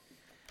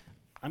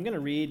I'm going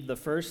to read the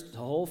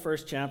whole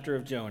first chapter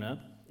of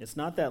Jonah. It's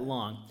not that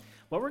long.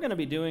 What we're going to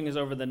be doing is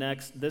over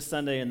this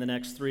Sunday and the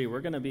next 3, we're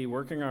going to be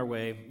working our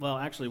way. Well,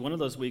 actually, one of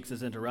those weeks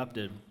is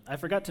interrupted. I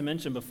forgot to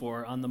mention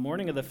before, on the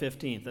morning of the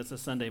 15th, that's a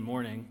Sunday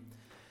morning,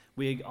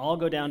 we all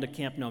go down to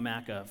Camp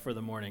Nomaka for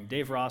the morning.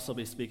 Dave Ross will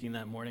be speaking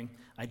that morning.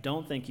 I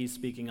don't think he's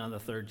speaking on the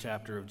 3rd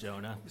chapter of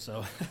Jonah,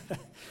 so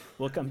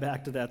we'll come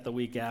back to that the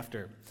week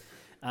after.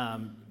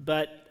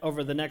 But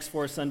over the next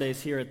 4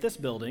 Sundays here at this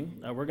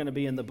building, we're going to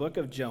be in the book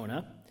of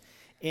Jonah,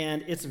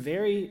 and it's a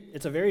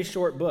very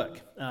short book.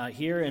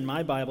 Here in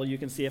my Bible, you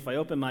can see if I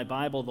open my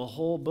Bible, the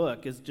whole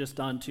book is just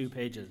on 2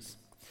 pages.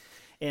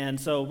 And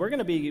so we're going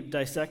to be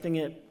dissecting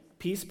it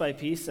piece by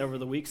piece over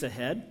the weeks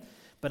ahead.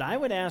 But I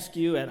would ask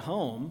you at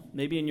home,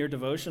 maybe in your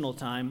devotional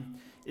time,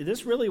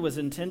 this really was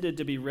intended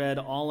to be read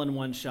all in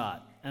one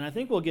shot. And I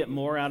think we'll get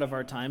more out of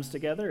our times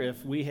together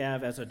if we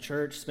have, as a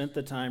church, spent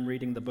the time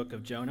reading the book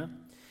of Jonah.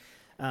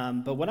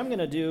 But what I'm going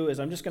to do is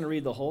I'm just going to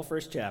read the whole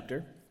first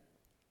chapter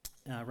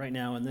right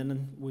now, and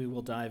then we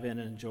will dive in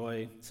and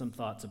enjoy some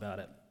thoughts about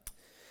it.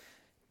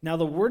 Now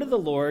the word of the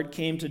Lord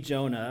came to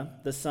Jonah,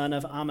 the son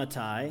of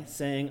Amittai,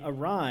 saying,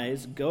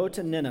 "Arise, go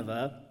to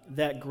Nineveh,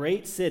 that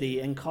great city,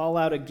 and call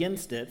out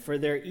against it, for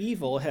their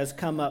evil has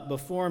come up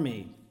before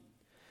me."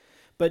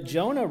 But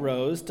Jonah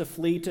rose to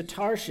flee to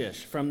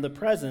Tarshish from the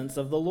presence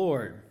of the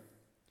Lord.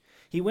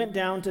 He went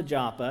down to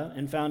Joppa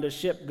and found a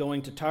ship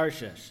going to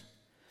Tarshish.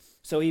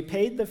 So he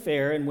paid the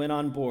fare and went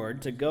on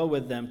board to go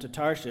with them to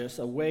Tarshish,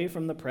 away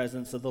from the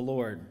presence of the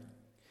Lord.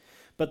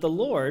 But the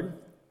Lord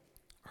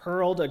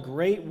hurled a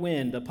great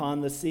wind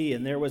upon the sea,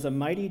 and there was a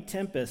mighty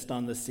tempest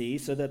on the sea,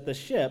 so that the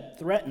ship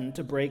threatened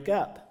to break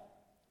up.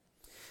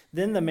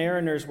 Then the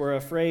mariners were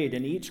afraid,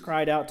 and each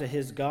cried out to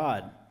his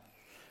God.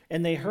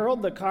 And they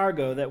hurled the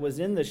cargo that was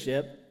in the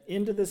ship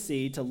into the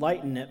sea to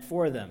lighten it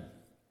for them.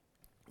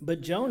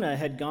 But Jonah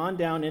had gone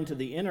down into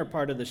the inner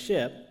part of the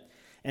ship,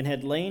 and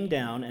had lain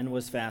down and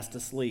was fast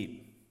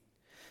asleep.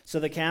 So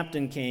the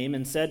captain came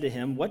and said to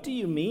him, "What do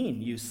you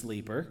mean, you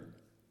sleeper?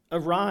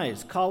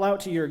 Arise, call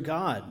out to your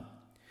God.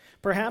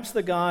 Perhaps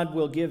the God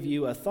will give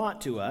you a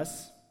thought to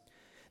us,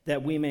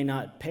 that we may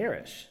not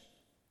perish."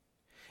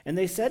 And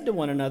they said to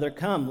one another,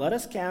 "Come, let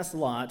us cast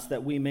lots,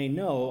 that we may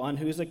know on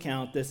whose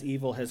account this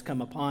evil has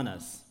come upon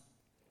us."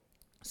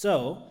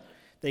 So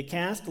they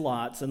cast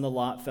lots, and the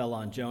lot fell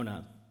on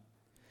Jonah.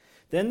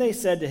 Then they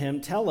said to him,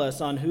 "Tell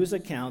us on whose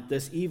account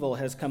this evil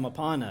has come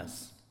upon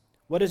us.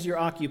 What is your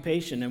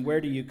occupation, and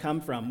where do you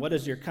come from? What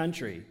is your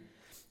country?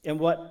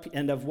 And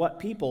of what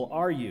people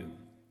are you?"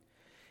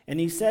 And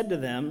he said to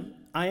them,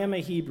 "I am a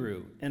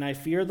Hebrew, and I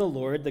fear the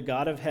Lord, the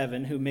God of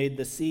heaven, who made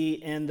the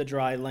sea and the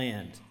dry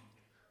land."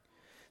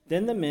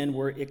 Then the men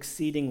were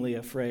exceedingly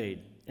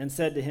afraid, and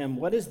said to him,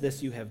 "What is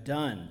this you have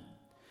done?"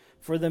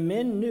 For the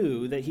men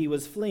knew that he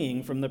was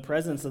fleeing from the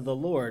presence of the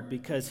Lord,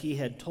 because he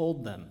had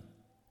told them.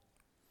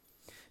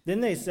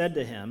 Then they said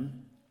to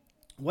him,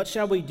 "What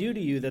shall we do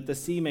to you that the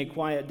sea may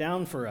quiet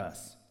down for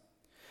us?"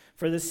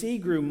 For the sea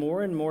grew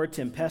more and more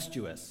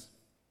tempestuous.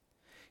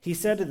 He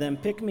said to them,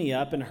 "Pick me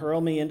up and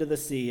hurl me into the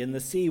sea, and the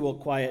sea will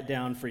quiet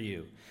down for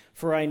you.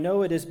 For I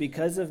know it is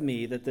because of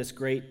me that this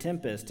great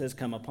tempest has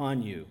come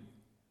upon you."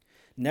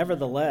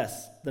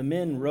 Nevertheless, the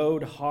men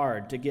rowed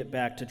hard to get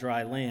back to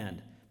dry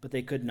land, but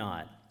they could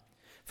not,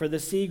 for the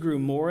sea grew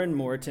more and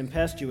more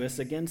tempestuous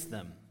against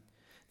them.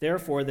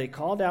 Therefore they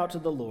called out to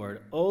the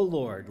Lord, "O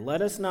Lord,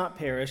 let us not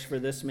perish for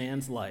this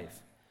man's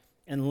life,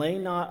 and lay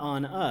not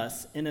on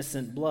us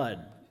innocent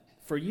blood.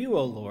 For you,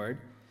 O Lord,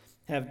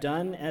 have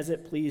done as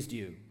it pleased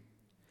you."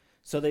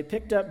 So they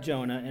picked up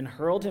Jonah and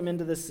hurled him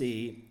into the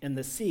sea, and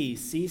the sea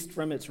ceased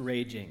from its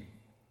raging.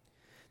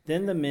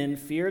 Then the men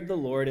feared the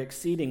Lord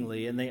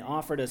exceedingly, and they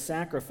offered a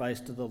sacrifice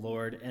to the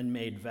Lord and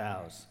made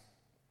vows.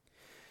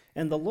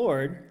 And the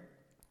Lord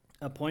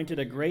appointed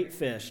a great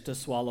fish to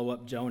swallow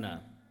up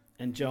Jonah.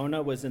 And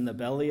Jonah was in the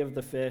belly of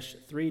the fish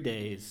 3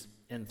 days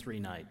and 3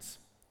 nights.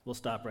 We'll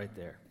stop right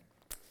there.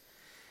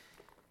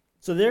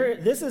 So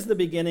this is the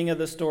beginning of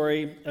the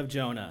story of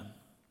Jonah.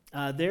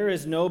 There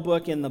is no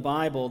book in the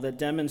Bible that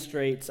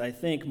demonstrates, I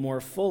think,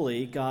 more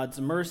fully God's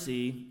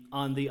mercy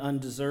on the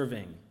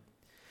undeserving.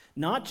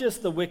 Not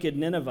just the wicked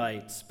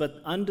Ninevites,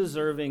 but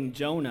undeserving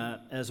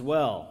Jonah as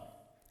well.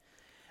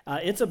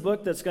 It's a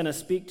book that's going to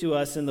speak to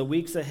us in the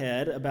weeks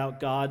ahead about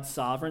God's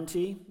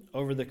sovereignty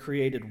over the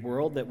created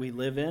world that we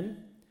live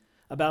in,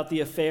 about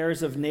the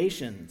affairs of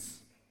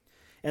nations,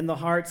 and the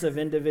hearts of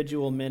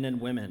individual men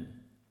and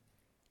women.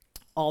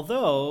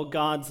 Although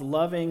God's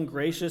loving,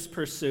 gracious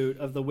pursuit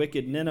of the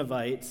wicked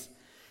Ninevites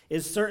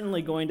is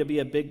certainly going to be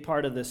a big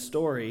part of this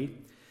story,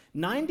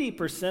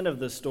 90% of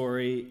the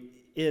story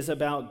is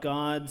about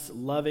God's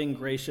loving,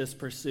 gracious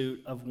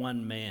pursuit of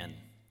one man,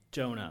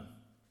 Jonah,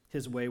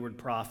 his wayward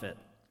prophet.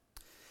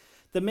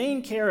 The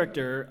main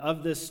character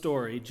of this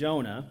story,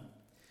 Jonah,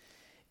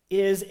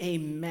 is a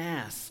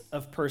mass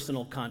of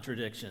personal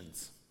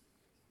contradictions.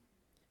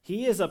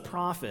 He is a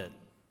prophet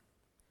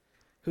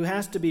who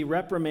has to be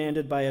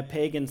reprimanded by a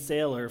pagan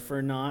sailor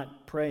for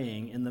not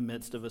praying in the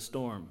midst of a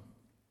storm.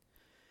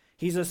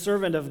 He's a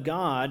servant of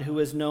God who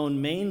is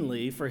known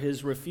mainly for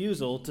his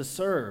refusal to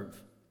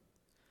serve.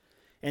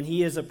 And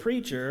he is a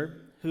preacher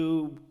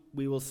who,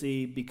 we will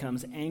see,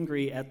 becomes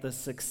angry at the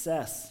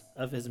success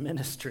of his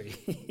ministry.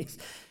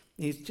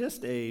 He's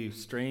just a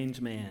strange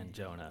man,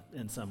 Jonah,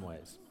 in some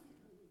ways.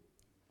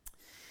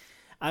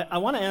 I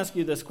want to ask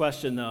you this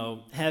question, though.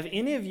 Have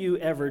any of you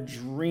ever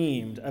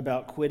dreamed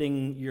about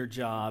quitting your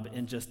job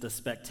in just a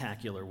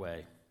spectacular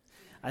way?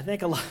 I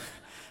think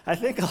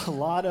a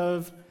lot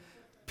of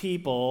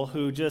people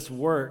who just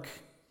work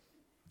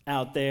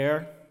out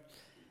there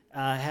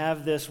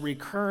have this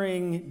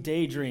recurring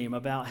daydream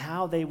about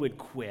how they would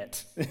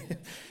quit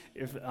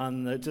if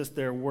on just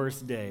their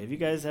worst day. Have you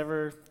guys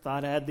ever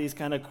had these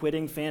kind of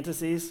quitting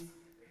fantasies?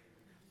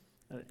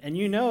 And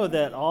you know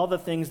that all the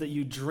things that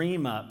you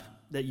dream up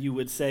that you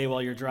would say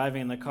while you're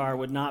driving in the car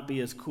would not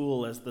be as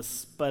cool as the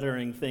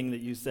sputtering thing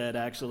that you said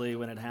actually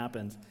when it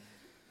happens.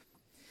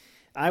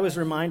 I was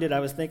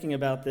thinking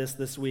about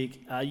this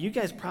week. You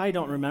guys probably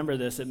don't remember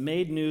this. It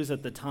made news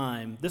at the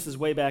time. This is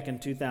way back in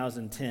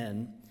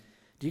 2010.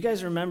 Do you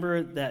guys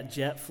remember that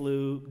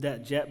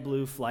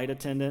JetBlue flight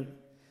attendant?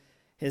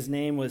 His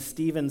name was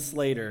Steven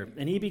Slater,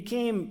 and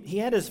he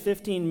had his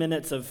 15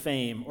 minutes of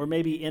fame, or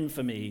maybe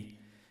infamy.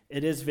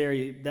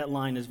 That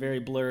line is very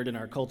blurred in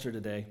our culture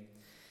today.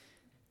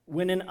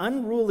 When an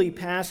unruly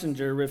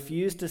passenger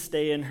refused to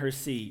stay in her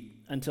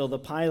seat until the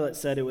pilot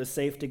said it was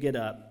safe to get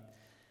up,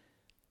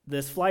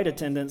 this flight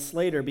attendant,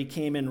 Slater,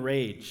 became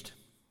enraged.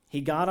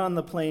 He got on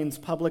the plane's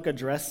public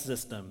address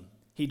system.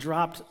 He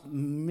dropped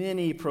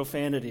many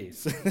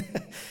profanities.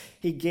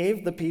 He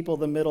gave the people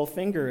the middle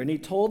finger, and he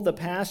told the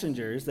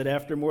passengers that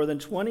after more than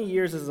 20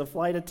 years as a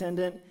flight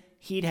attendant,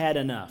 he'd had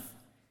enough.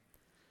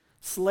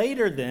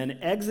 Slater then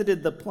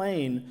exited the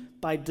plane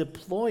by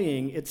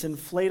deploying its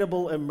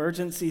inflatable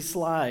emergency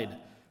slide.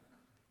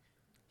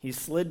 He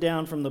slid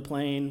down from the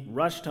plane,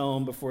 rushed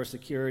home before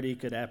security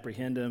could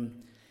apprehend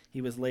him.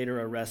 He was later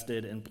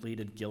arrested and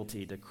pleaded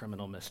guilty to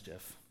criminal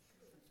mischief.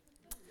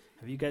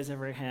 Have you guys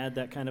ever had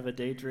that kind of a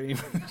daydream?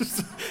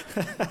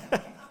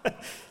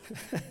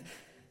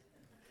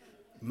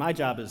 My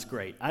job is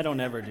great. I don't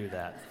ever do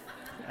that.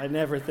 I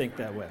never think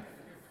that way.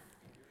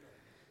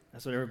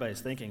 That's what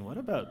everybody's thinking.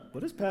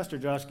 What is Pastor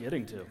Josh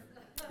getting to?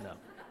 No.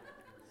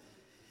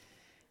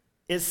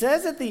 It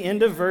says at the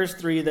end of verse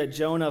 3 that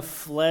Jonah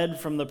fled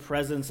from the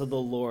presence of the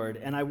Lord.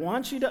 And I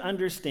want you to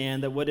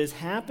understand that what is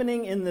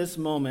happening in this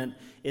moment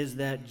is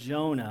that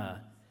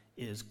Jonah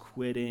is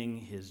quitting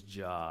his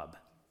job.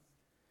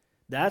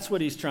 That's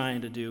what he's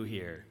trying to do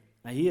here.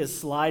 Now, he is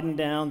sliding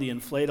down the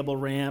inflatable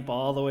ramp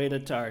all the way to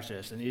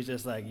Tarshish, and he's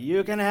just like,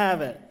 you can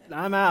have it.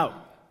 I'm out.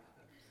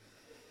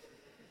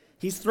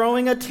 He's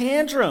throwing a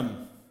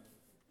tantrum.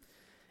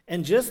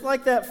 And just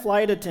like that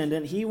flight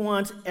attendant, he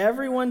wants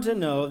everyone to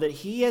know that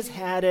he has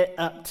had it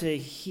up to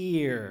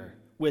here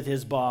with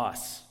his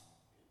boss,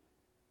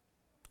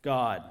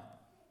 God.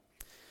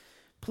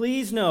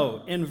 Please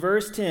note, in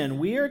verse 10,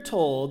 we are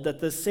told that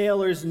the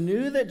sailors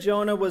knew that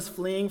Jonah was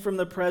fleeing from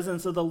the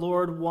presence of the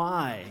Lord.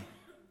 Why?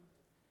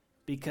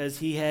 Because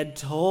he had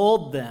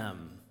told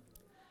them.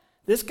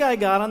 This guy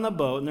got on the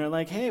boat, and they're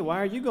like, hey, why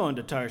are you going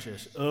to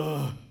Tarshish?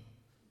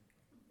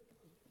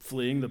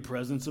 Fleeing the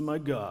presence of my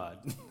God.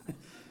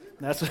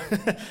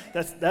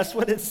 That's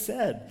what it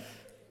said.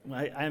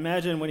 I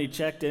imagine when he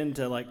checked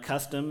into like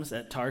customs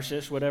at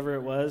Tarshish, whatever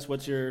it was,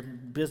 what's your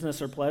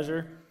business or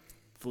pleasure?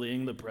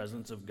 Fleeing the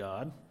presence of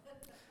God.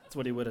 That's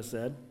what he would have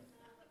said.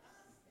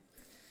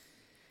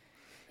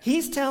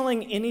 He's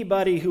telling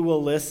anybody who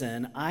will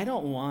listen, I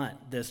don't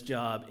want this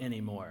job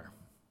anymore.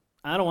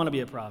 I don't want to be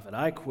a prophet.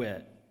 I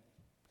quit.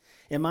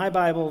 In my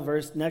Bible,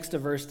 next to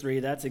verse 3,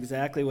 that's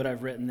exactly what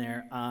I've written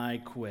there.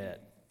 I quit.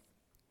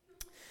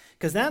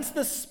 Because that's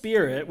the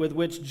spirit with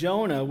which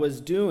Jonah was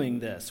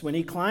doing this. When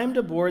he climbed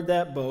aboard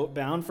that boat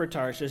bound for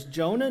Tarshish,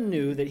 Jonah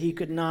knew that he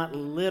could not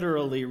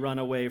literally run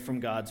away from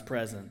God's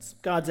presence.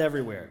 God's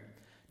everywhere.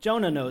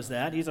 Jonah knows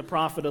that. He's a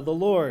prophet of the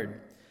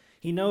Lord.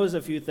 He knows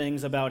a few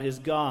things about his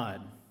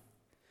God.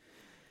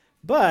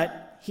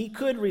 But he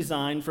could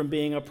resign from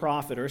being a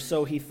prophet, or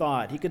so he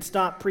thought. He could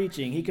stop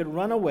preaching. He could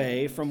run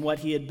away from what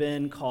he had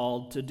been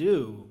called to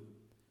do.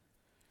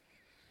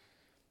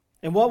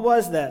 And what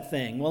was that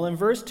thing? Well, in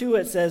verse 2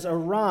 it says,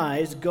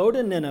 arise, go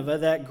to Nineveh,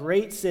 that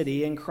great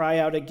city, and cry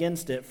out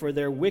against it, for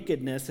their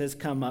wickedness has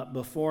come up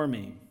before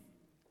me.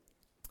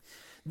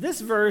 This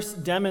verse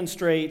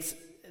demonstrates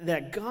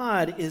that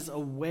God is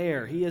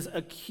aware. He is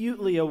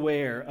acutely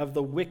aware of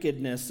the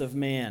wickedness of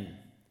man.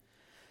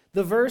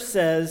 The verse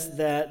says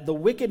that the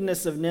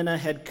wickedness of Nineveh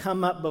had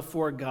come up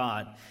before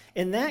God.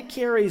 And that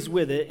carries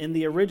with it, in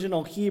the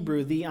original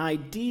Hebrew, the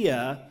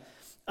idea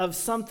of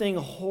something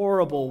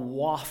horrible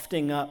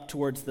wafting up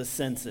towards the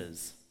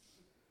senses,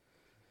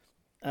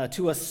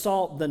 to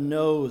assault the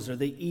nose or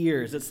the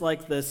ears. It's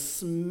like the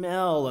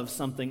smell of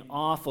something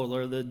awful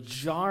or the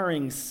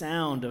jarring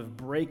sound of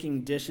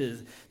breaking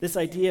dishes. This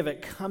idea of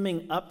it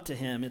coming up to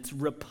him, it's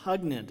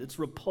repugnant, it's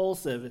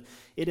repulsive,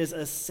 it is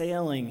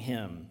assailing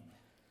him.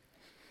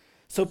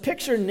 So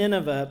picture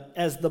Nineveh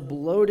as the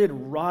bloated,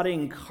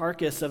 rotting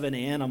carcass of an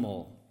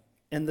animal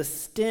and the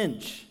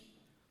stench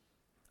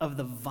of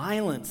the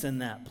violence in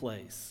that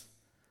place,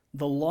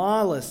 the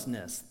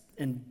lawlessness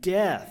and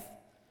death,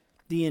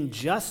 the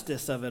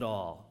injustice of it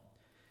all,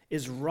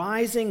 is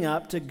rising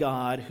up to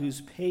God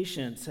whose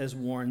patience has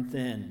worn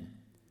thin.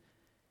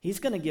 He's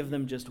going to give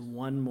them just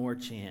one more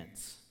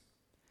chance.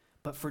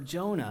 But for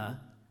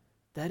Jonah,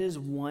 that is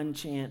one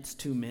chance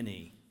too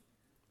many.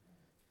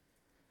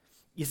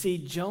 You see,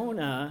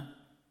 Jonah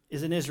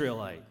is an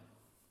Israelite.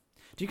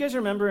 Do you guys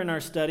remember in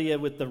our study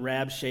with the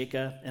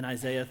Rabshakeh in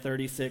Isaiah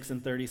 36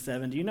 and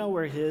 37, do you know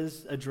where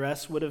his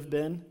address would have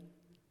been?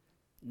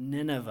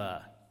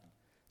 Nineveh.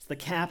 It's the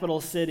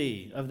capital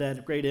city of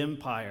that great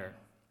empire.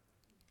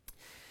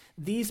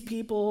 These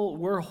people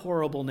were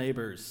horrible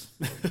neighbors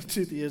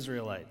to the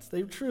Israelites.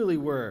 They truly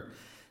were.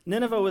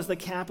 Nineveh was the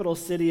capital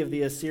city of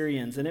the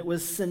Assyrians, and it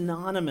was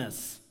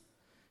synonymous,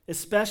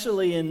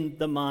 especially in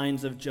the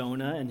minds of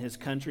Jonah and his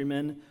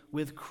countrymen,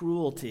 with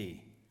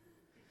cruelty.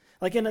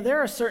 There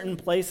are certain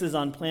places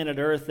on planet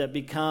Earth that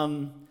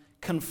become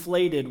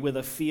conflated with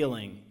a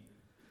feeling.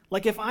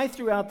 Like if I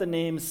threw out the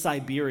name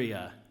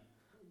Siberia,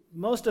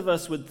 most of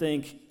us would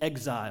think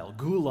exile,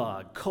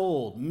 gulag,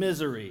 cold,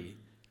 misery,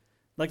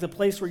 like the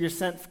place where you're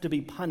sent to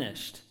be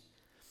punished.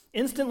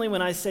 Instantly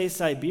when I say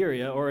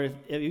Siberia, or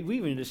if we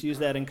even just use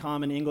that in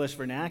common English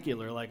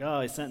vernacular, like,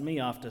 oh, he sent me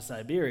off to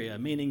Siberia,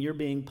 meaning you're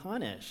being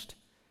punished.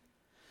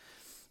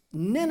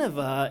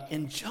 Nineveh,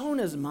 in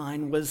Jonah's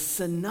mind, was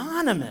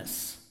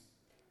synonymous,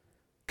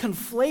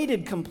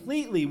 conflated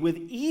completely with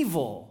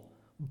evil,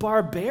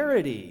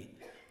 barbarity,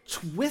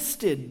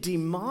 twisted,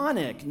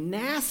 demonic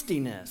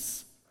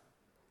nastiness.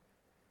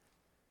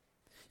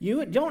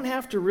 You don't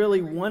have to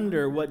really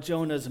wonder what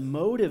Jonah's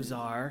motives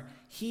are.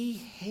 He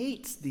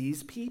hates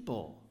these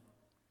people.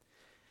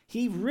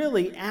 He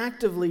really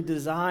actively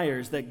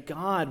desires that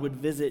God would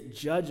visit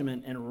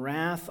judgment and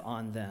wrath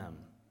on them.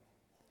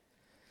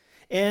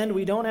 And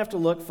we don't have to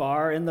look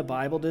far in the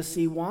Bible to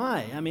see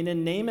why.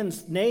 In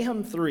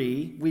Nahum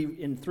 3,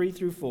 in 3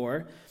 through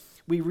 4,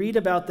 we read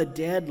about the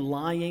dead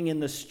lying in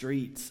the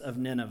streets of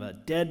Nineveh,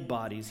 dead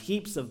bodies,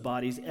 heaps of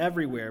bodies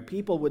everywhere.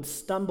 People would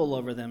stumble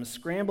over them,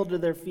 scramble to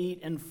their feet,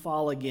 and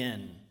fall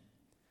again.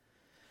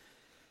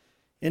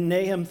 In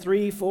Nahum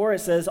 3:4, it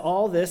says,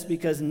 all this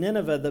because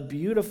Nineveh, the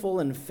beautiful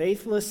and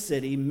faithless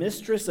city,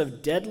 mistress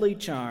of deadly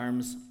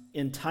charms,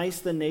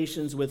 enticed the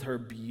nations with her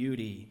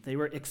beauty. They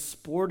were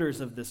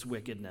exporters of this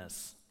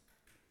wickedness.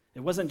 It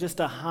wasn't just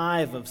a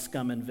hive of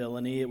scum and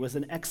villainy, it was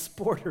an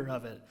exporter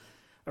of it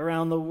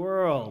around the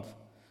world.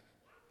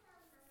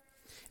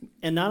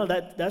 And none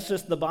of that's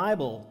just the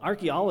Bible.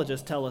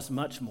 Archaeologists tell us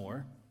much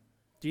more.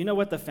 Do you know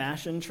what the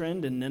fashion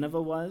trend in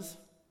Nineveh was?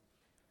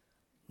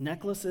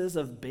 Necklaces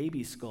of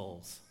baby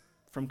skulls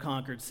from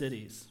conquered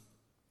cities.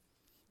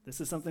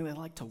 This is something they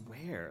like to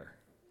wear.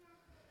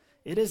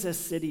 It is a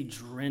city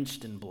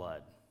drenched in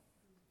blood.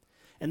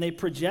 And they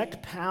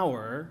project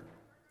power,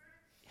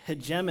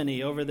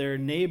 hegemony over their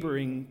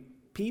neighboring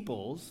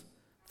peoples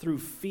through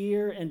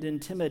fear and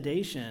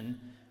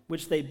intimidation,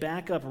 which they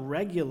back up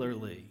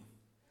regularly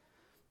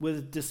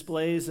with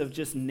displays of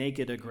just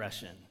naked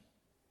aggression.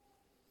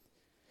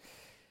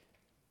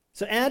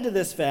 So add to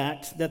this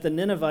fact that the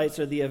Ninevites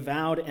are the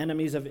avowed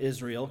enemies of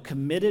Israel,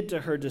 committed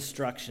to her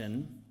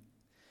destruction.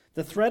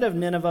 The threat of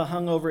Nineveh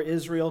hung over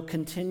Israel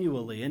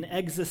continually, an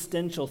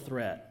existential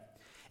threat.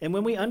 And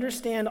when we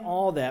understand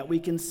all that, we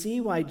can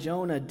see why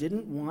Jonah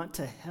didn't want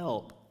to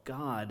help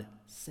God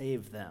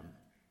save them.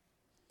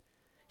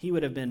 He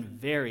would have been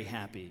very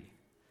happy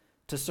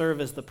to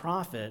serve as the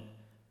prophet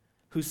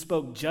who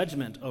spoke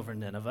judgment over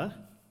Nineveh.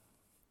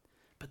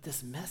 But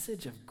this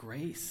message of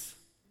grace,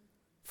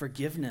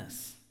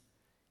 forgiveness,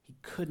 he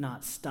could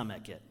not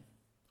stomach it.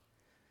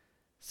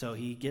 So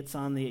he gets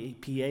on the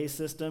PA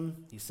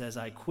system, he says,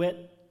 I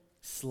quit,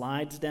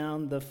 slides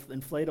down the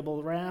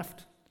inflatable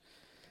raft,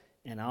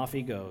 and off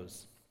he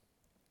goes.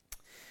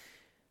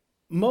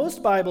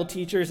 Most Bible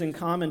teachers and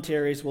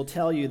commentaries will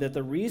tell you that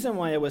the reason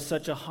why it was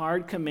such a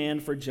hard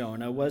command for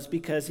Jonah was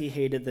because he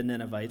hated the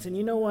Ninevites. And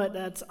you know what?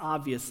 That's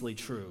obviously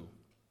true.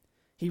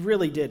 He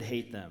really did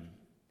hate them.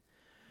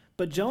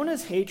 But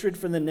Jonah's hatred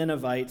for the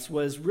Ninevites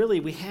was really,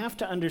 we have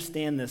to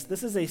understand this.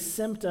 This is a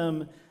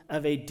symptom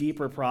of a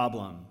deeper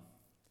problem.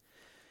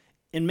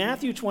 In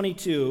Matthew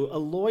 22, a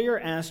lawyer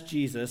asked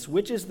Jesus,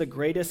 which is the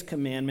greatest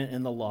commandment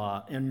in the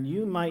law? And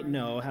you might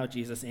know how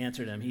Jesus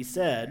answered him. He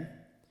said,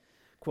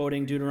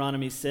 quoting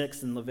Deuteronomy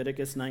 6 and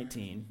Leviticus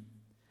 19,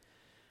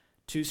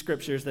 two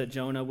scriptures that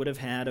Jonah would have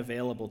had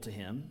available to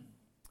him.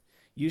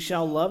 You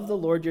shall love the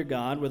Lord your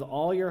God with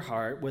all your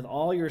heart, with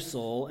all your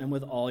soul, and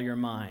with all your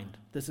mind.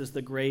 This is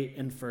the great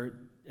and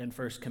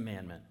first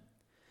commandment.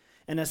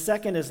 And a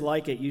second is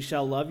like it, you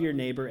shall love your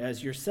neighbor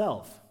as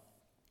yourself.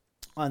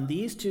 On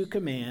these two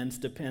commands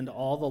depend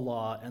all the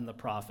law and the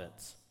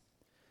prophets.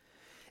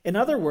 In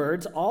other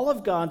words, all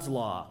of God's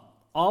law,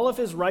 all of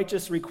his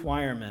righteous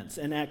requirements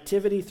and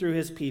activity through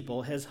his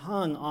people has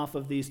hung off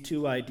of these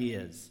two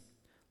ideas.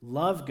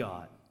 Love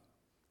God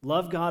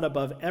Love God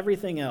above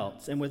everything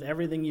else and with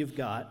everything you've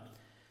got,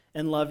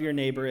 and love your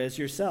neighbor as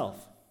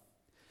yourself.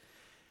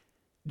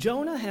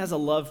 Jonah has a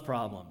love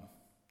problem,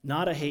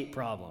 not a hate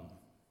problem.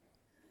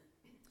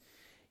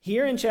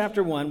 Here in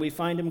chapter 1, we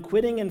find him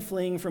quitting and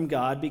fleeing from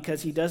God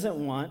because he doesn't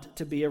want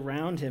to be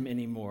around him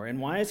anymore. And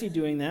why is he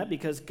doing that?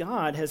 Because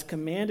God has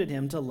commanded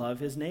him to love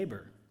his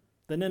neighbor,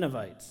 the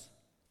Ninevites.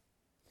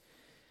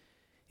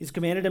 He's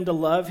commanded him to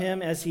love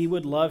him as he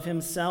would love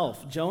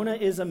himself. Jonah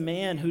is a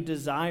man who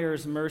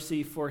desires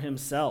mercy for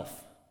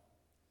himself.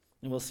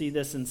 And we'll see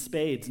this in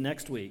spades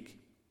next week.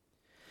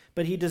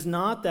 But he does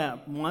not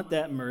want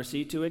that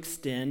mercy to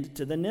extend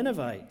to the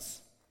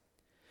Ninevites.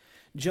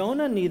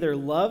 Jonah neither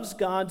loves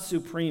God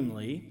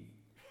supremely,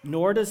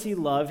 nor does he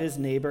love his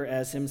neighbor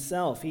as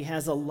himself. He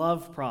has a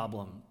love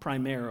problem,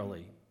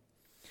 primarily.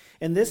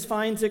 And this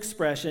finds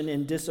expression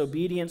in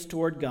disobedience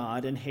toward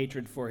God and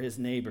hatred for his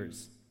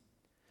neighbors.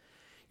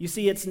 You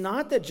see, it's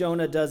not that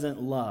Jonah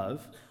doesn't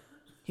love.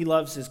 He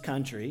loves his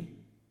country.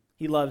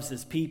 He loves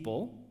his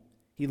people.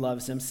 He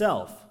loves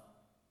himself.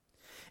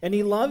 And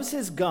he loves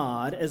his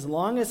God as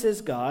long as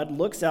his God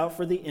looks out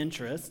for the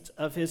interests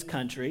of his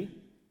country,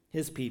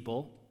 his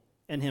people,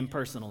 and him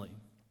personally.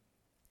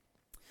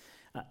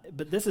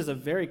 But this is a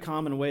very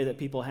common way that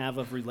people have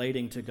of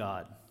relating to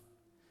God.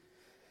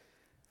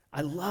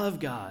 I love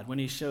God when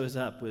he shows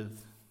up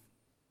with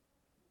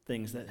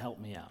things that help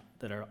me out,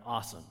 that are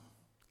awesome.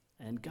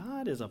 And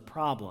God is a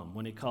problem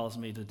when he calls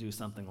me to do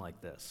something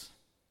like this.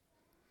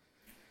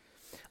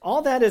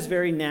 All that is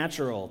very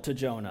natural to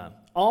Jonah.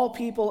 All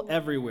people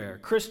everywhere,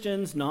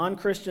 Christians,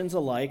 non-Christians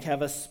alike,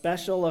 have a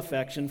special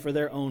affection for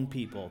their own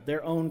people,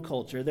 their own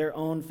culture, their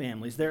own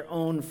families, their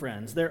own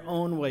friends, their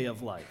own way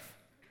of life.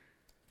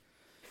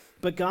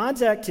 But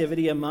God's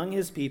activity among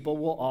his people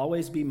will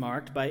always be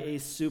marked by a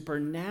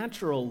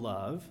supernatural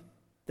love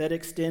that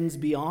extends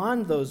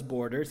beyond those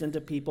borders into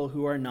people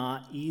who are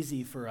not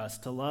easy for us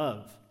to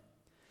love.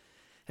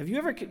 Have you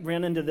ever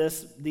ran into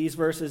these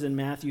verses in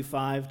Matthew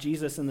 5,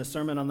 Jesus in the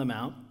Sermon on the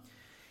Mount?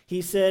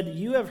 He said,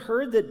 you have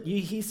heard that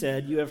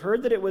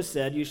it was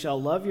said, you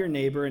shall love your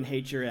neighbor and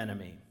hate your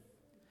enemy.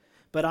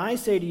 But I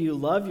say to you,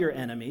 love your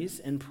enemies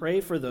and pray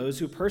for those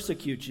who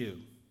persecute you,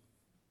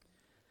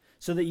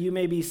 so that you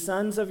may be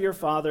sons of your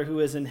Father who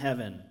is in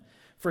heaven.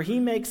 For he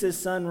makes his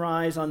sun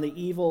rise on the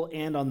evil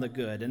and on the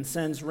good, and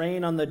sends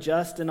rain on the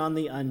just and on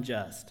the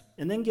unjust.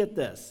 And then get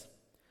this.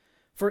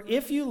 For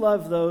if you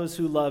love those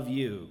who love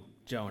you,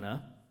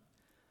 Jonah,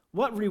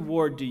 what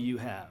reward do you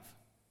have?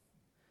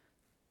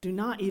 Do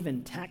not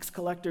even tax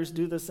collectors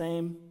do the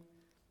same?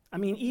 I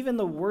mean, even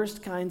the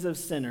worst kinds of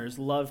sinners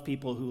love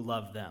people who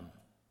love them.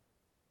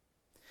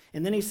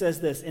 And then he says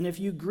this, and if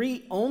you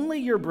greet only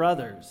your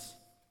brothers,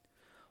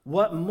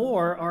 what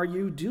more are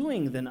you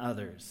doing than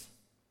others?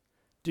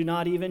 Do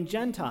not even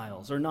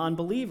Gentiles or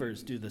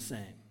non-believers do the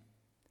same?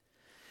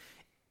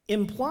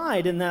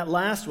 Implied in that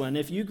last one,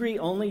 if you greet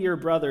only your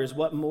brothers,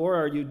 what more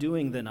are you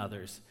doing than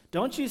others?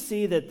 Don't you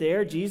see that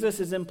there Jesus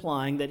is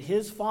implying that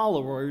his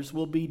followers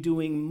will be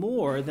doing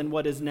more than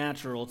what is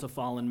natural to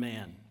fallen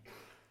man?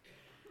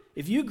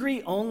 If you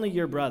greet only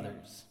your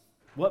brothers,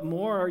 what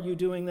more are you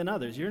doing than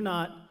others?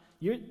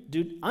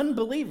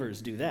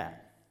 Unbelievers do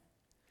that.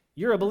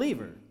 You're a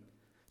believer.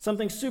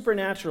 Something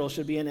supernatural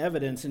should be in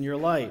evidence in your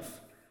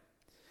life.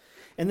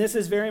 And this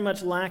is very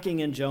much lacking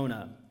in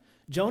Jonah.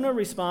 Jonah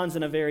responds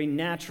in a very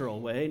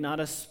natural way, not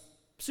a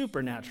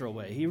supernatural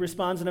way. He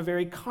responds in a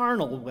very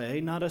carnal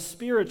way, not a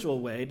spiritual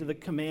way, to the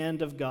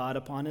command of God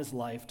upon his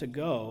life to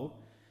go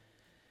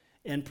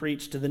and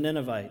preach to the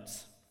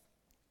Ninevites.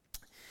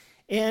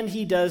 And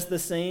he does the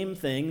same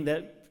thing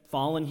that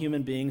fallen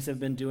human beings have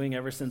been doing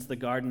ever since the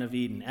Garden of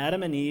Eden.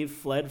 Adam and Eve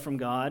fled from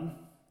God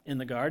in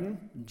the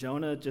garden.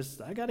 Jonah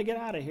I got to get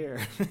out of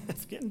here.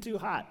 It's getting too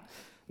hot.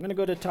 I'm going to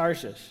go to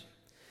Tarshish.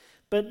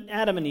 But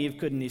Adam and Eve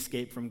couldn't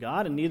escape from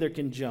God, and neither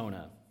can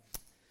Jonah.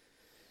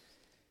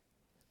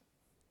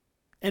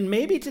 And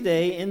maybe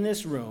today in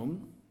this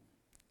room,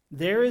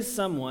 there is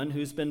someone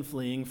who's been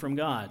fleeing from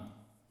God.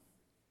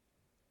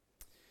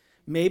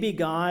 Maybe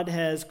God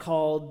has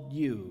called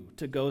you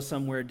to go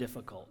somewhere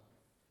difficult.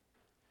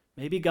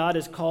 Maybe God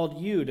has called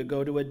you to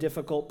go to a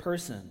difficult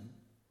person.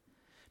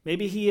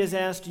 Maybe he has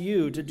asked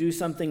you to do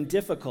something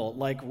difficult,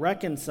 like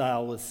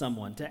reconcile with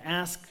someone, to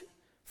ask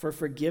for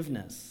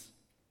forgiveness,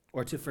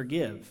 or to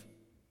forgive,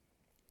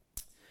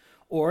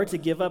 or to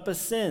give up a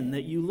sin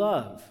that you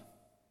love.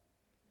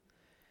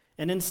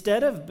 And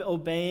instead of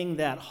obeying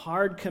that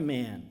hard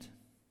command,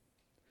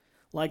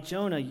 like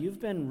Jonah,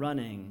 you've been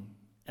running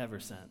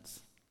ever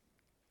since.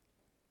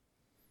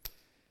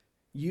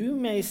 You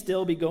may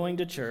still be going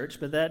to church,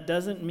 but that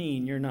doesn't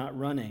mean you're not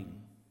running.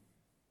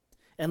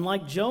 And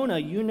like Jonah,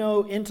 you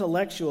know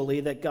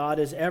intellectually that God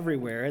is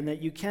everywhere and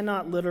that you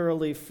cannot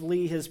literally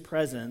flee his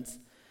presence,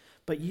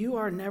 but you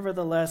are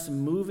nevertheless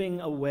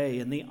moving away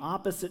in the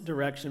opposite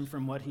direction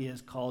from what he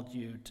has called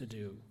you to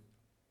do.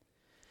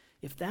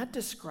 If that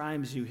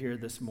describes you here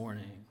this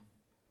morning,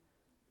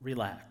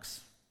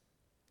 relax.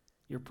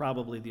 You're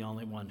probably the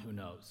only one who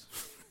knows.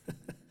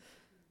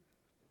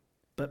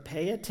 But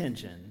pay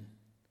attention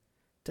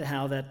to to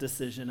how that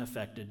decision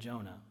affected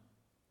Jonah.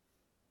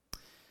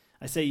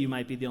 I say you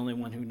might be the only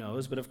one who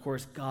knows, but of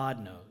course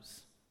God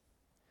knows.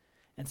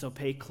 And so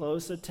pay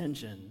close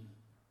attention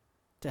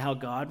to how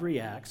God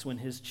reacts when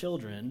his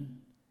children,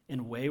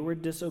 in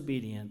wayward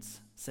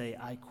disobedience, say,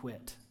 I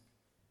quit.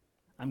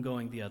 I'm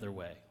going the other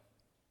way.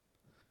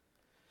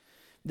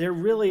 There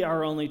really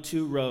are only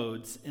two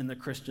roads in the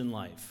Christian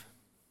life.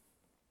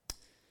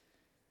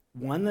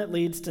 One that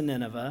leads to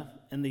Nineveh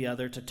and the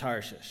other to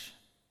Tarshish.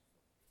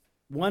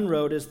 One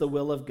road is the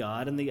will of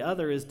God and the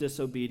other is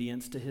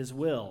disobedience to his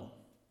will.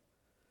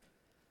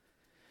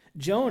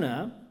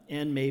 Jonah,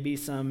 and maybe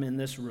some in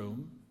this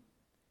room,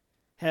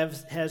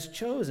 has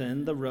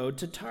chosen the road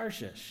to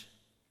Tarshish.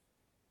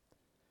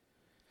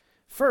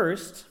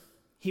 First,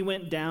 he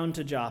went down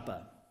to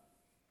Joppa.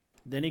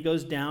 Then he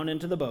goes down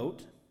into the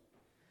boat.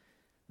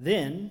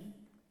 Then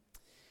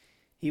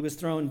he was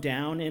thrown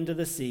down into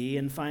the sea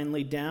and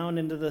finally down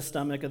into the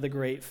stomach of the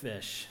great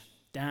fish.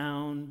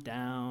 Down,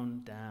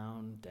 down,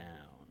 down, down.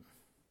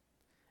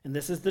 And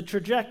this is the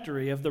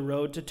trajectory of the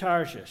road to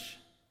Tarshish.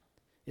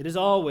 It is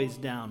always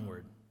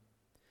downward.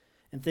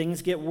 And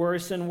things get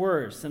worse and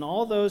worse. And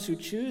all those who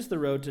choose the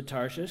road to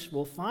Tarshish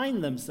will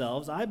find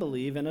themselves, I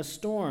believe, in a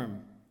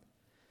storm.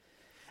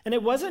 And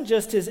it wasn't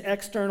just his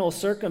external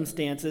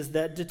circumstances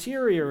that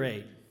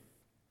deteriorate.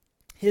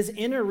 His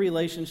inner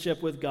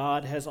relationship with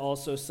God has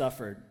also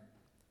suffered.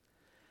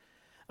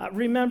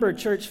 Remember,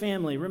 church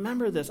family,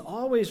 remember this.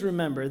 Always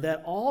remember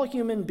that all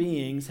human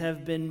beings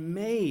have been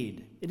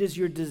made. It is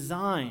your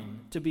design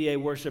to be a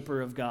worshiper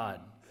of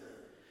God.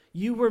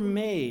 You were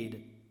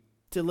made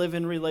to live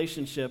in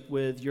relationship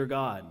with your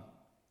God.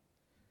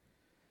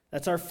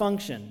 That's our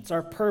function. It's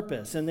our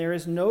purpose. And there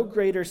is no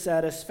greater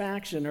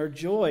satisfaction or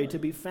joy to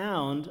be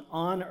found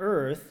on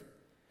earth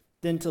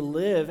than to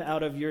live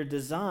out of your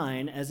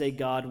design as a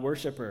God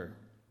worshiper.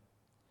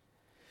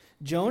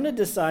 Jonah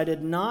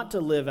decided not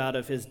to live out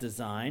of his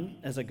design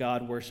as a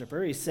God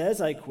worshiper. He says,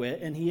 I quit,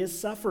 and he is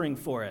suffering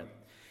for it.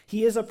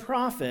 He is a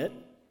prophet,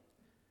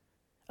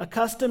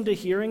 accustomed to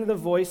hearing the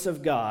voice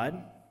of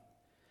God,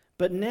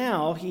 but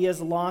now he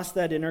has lost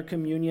that inner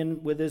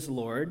communion with his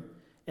Lord,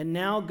 and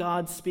now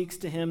God speaks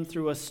to him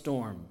through a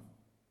storm.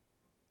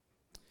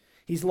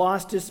 He's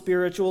lost his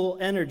spiritual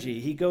energy.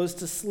 He goes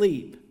to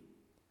sleep.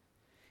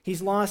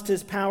 He's lost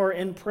his power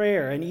in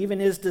prayer and even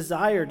his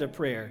desire to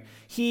prayer.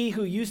 He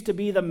who used to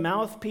be the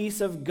mouthpiece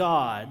of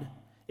God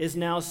is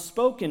now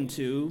spoken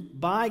to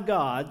by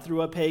God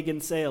through a pagan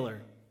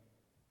sailor.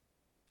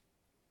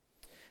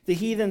 The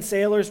heathen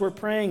sailors were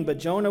praying, but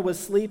Jonah was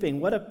sleeping.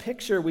 What a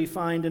picture we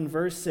find in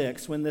verse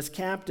 6 when this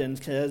captain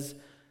says,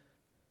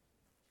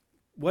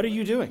 what are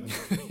you doing?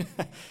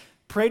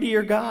 Pray to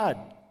your God.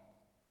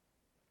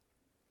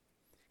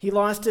 He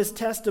lost his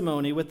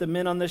testimony with the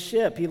men on the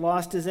ship. He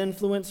lost his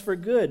influence for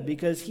good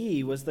because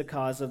he was the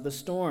cause of the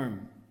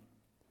storm.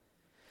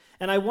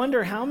 And I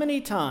wonder how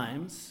many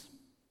times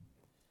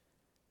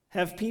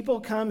have people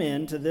come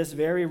into this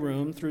very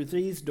room through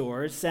these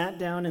doors, sat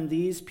down in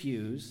these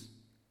pews,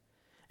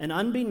 and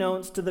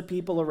unbeknownst to the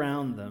people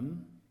around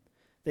them,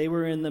 they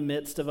were in the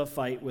midst of a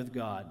fight with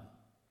God.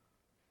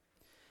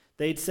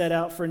 They'd set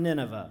out for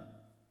Nineveh.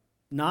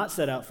 Not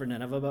set out for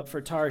Nineveh, but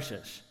for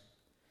Tarshish.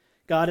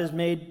 God has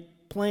made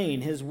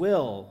plain his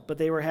will, but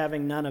they were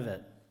having none of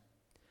it.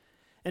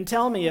 And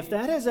tell me, if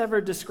that has ever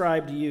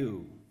described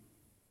you,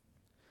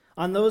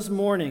 on those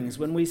mornings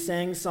when we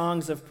sang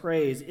songs of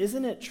praise,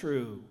 isn't it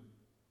true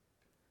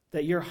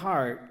that your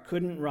heart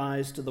couldn't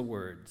rise to the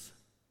words?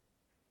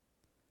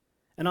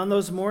 And on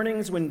those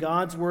mornings when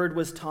God's word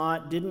was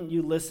taught, didn't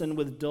you listen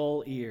with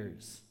dull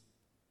ears?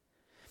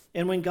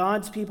 And when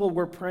God's people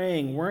were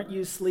praying, weren't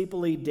you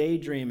sleepily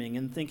daydreaming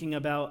and thinking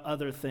about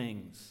other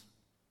things?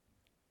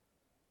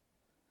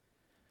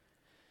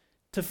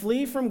 To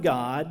flee from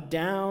God,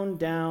 down,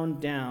 down,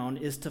 down,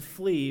 is to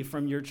flee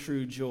from your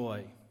true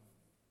joy.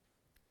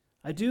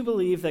 I do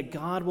believe that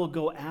God will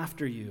go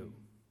after you,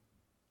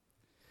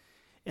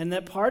 and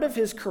that part of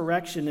his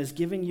correction is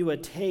giving you a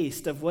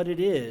taste of what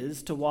it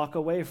is to walk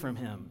away from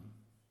him.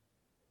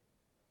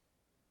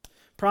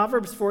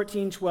 Proverbs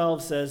 14:12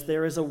 says,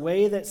 there is a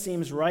way that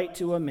seems right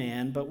to a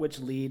man, but which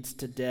leads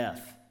to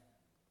death.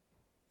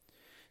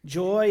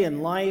 Joy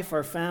and life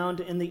are found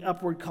in the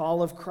upward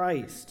call of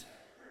Christ.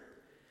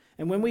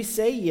 And when we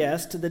say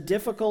yes to the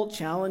difficult,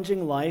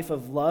 challenging life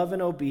of love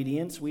and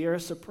obedience, we are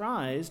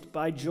surprised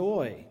by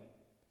joy.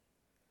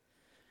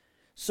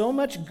 So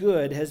much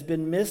good has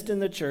been missed in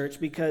the church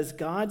because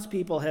God's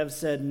people have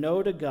said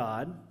no to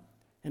God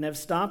and have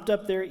stopped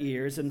up their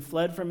ears and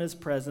fled from his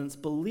presence,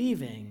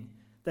 believing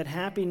that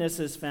happiness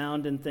is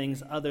found in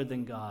things other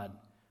than God,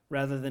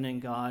 rather than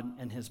in God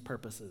and his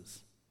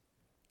purposes.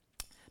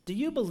 Do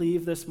you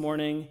believe this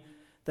morning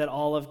that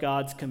all of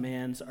God's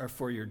commands are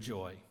for your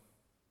joy?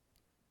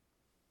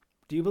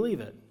 Do you believe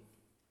it?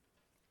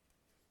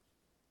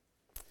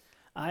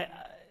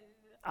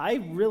 I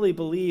really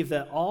believe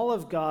that all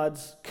of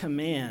God's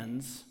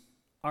commands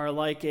are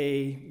like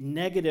a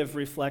negative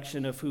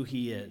reflection of who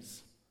he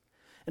is.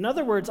 In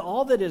other words,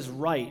 all that is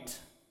right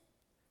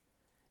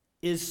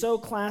is so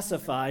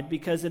classified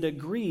because it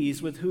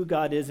agrees with who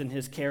God is in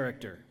his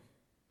character.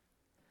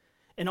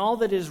 And all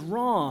that is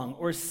wrong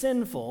or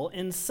sinful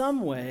in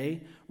some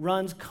way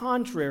runs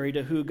contrary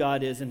to who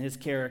God is in his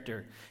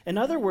character. In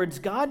other words,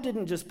 God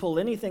didn't just pull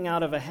anything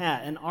out of a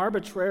hat and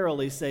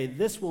arbitrarily say,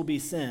 this will be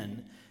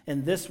sin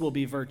and this will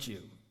be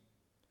virtue.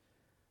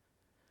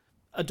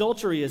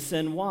 Adultery is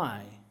sin.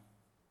 Why?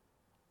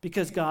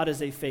 Because God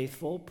is a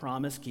faithful,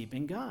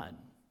 promise-keeping God.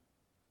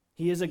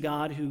 He is a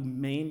God who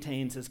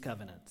maintains his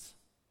covenants.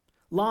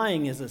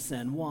 Lying is a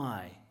sin.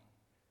 Why?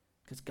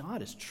 Because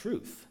God is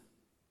truth.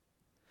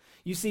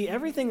 You see,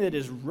 everything that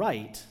is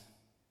right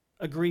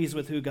agrees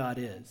with who God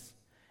is.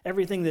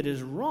 Everything that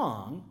is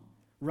wrong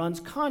runs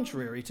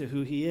contrary to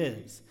who he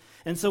is.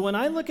 And so when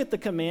I look at the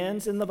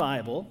commands in the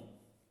Bible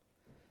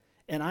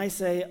and I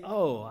say,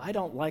 oh, I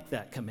don't like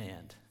that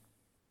command,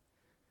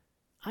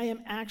 I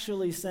am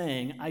actually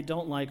saying I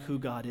don't like who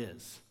God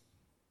is.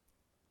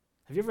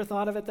 Have you ever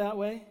thought of it that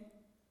way?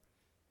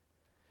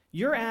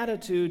 Your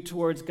attitude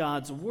towards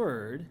God's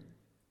word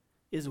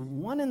is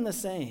one and the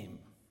same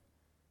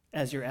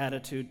as your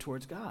attitude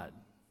towards God.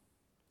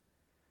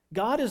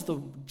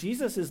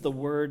 Jesus is the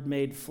Word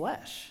made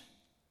flesh.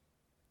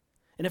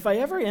 And if I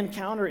ever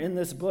encounter in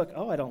this book,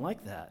 oh, I don't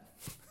like that,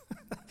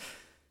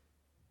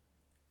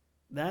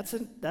 that's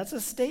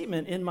a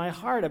statement in my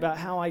heart about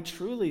how I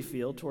truly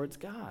feel towards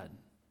God.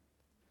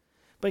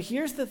 But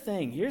here's the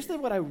thing. Here's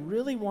what I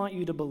really want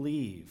you to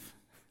believe.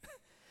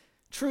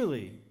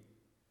 Truly,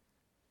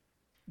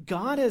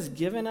 God has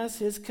given us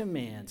his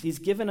commands. He's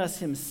given us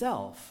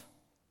himself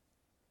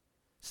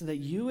so that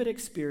you would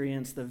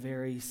experience the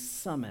very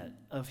summit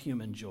of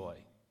human joy.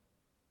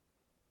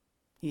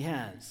 He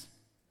has.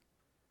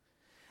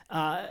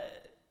 And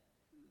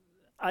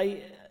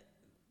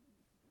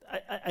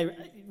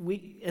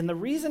the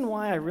reason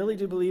why I really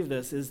do believe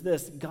this is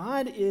this: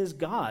 God is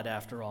God,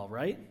 after all,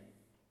 right?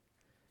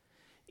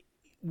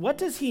 What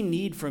does he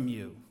need from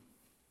you?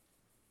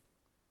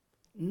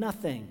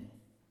 Nothing.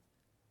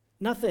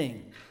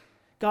 Nothing.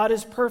 God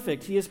is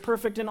perfect. He is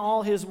perfect in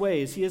all his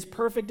ways. He is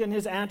perfect in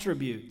his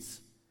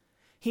attributes.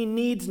 He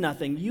needs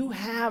nothing. You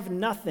have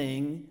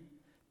nothing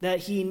that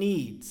he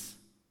needs.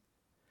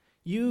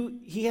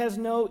 He has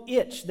no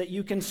itch that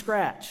you can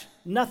scratch.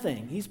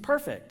 Nothing. He's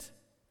perfect.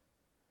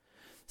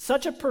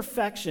 Such a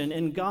perfection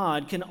in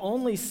God can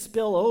only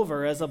spill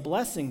over as a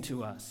blessing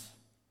to us.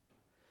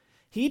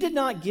 He did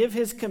not give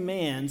his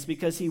commands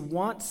because he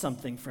wants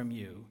something from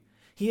you.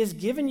 He has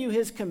given you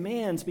his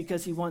commands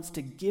because he wants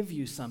to give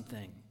you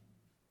something.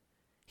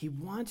 He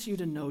wants you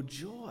to know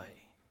joy.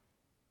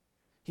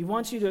 He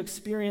wants you to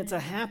experience a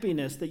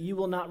happiness that you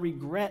will not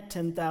regret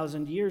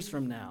 10,000 years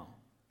from now.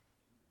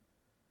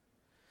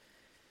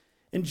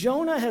 And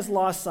Jonah has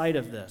lost sight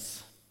of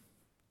this.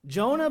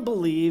 Jonah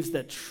believes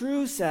that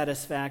true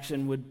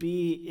satisfaction would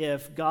be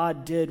if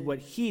God did what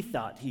he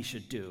thought he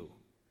should do.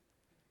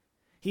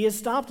 He has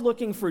stopped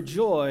looking for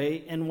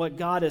joy in what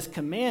God has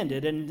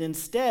commanded, and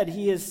instead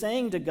he is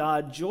saying to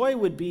God, joy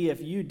would be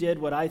if you did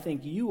what I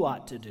think you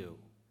ought to do.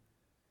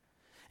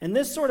 And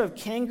this sort of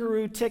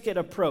kangaroo ticket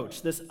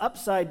approach, this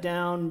upside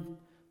down,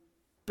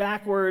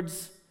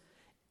 backwards,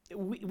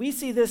 we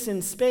see this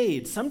in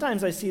spades.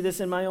 Sometimes I see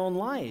this in my own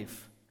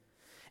life.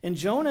 And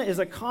Jonah is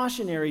a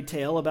cautionary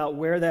tale about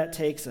where that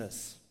takes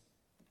us.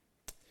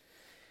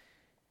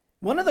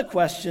 One of the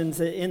questions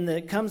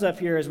that comes up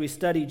here as we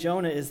study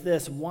Jonah is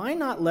this: why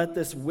not let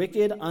this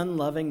wicked,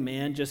 unloving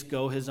man just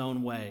go his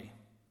own way?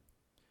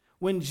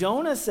 When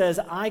Jonah says,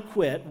 I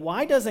quit,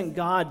 why doesn't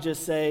God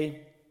just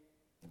say,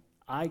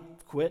 I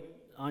quit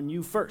on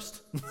you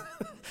first?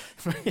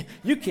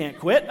 You can't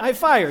quit, I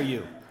fire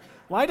you.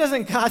 Why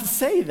doesn't God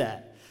say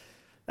that?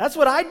 That's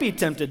what I'd be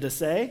tempted to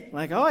say.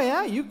 Like, oh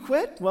yeah, you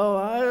quit? Well,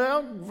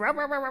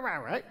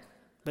 right?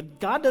 But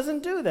God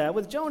doesn't do that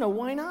with Jonah.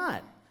 Why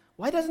not?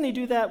 Why doesn't he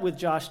do that with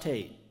Josh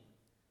Tate?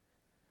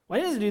 Why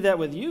doesn't he do that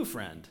with you,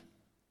 friend?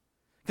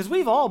 Because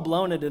we've all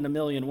blown it in a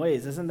million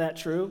ways. Isn't that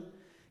true?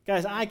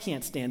 Guys, I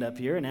can't stand up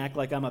here and act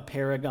like I'm a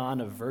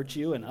paragon of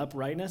virtue and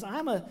uprightness.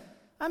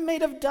 I'm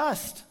made of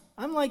dust.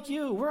 I'm like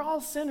you. We're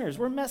all sinners.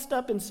 We're messed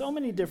up in so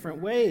many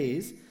different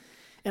ways.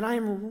 And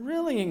I'm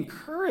really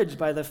encouraged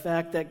by the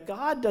fact that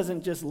God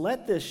doesn't just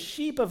let this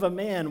sheep of a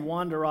man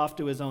wander off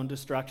to his own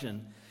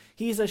destruction.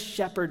 He's a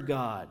shepherd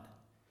God.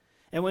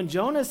 And when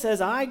Jonah says,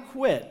 I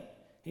quit,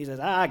 he says,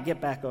 get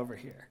back over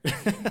here.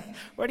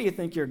 Where do you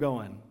think you're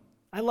going?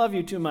 I love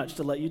you too much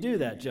to let you do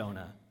that,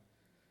 Jonah.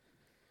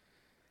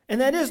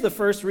 And that is the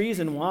first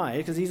reason why,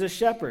 because he's a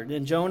shepherd,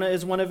 and Jonah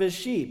is one of his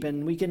sheep,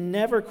 and we can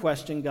never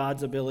question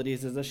God's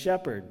abilities as a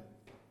shepherd.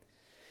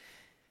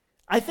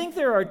 I think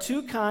there are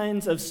two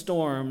kinds of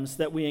storms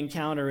that we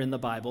encounter in the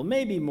Bible,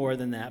 maybe more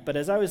than that, but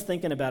as I was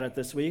thinking about it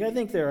this week, I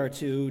think there are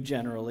two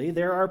generally.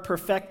 There are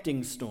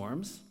perfecting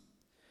storms.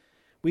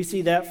 We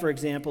see that, for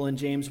example, in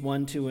James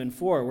 1, 2, and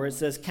 4, where it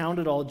says, Count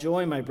it all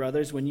joy, my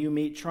brothers, when you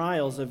meet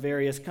trials of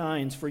various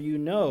kinds, for you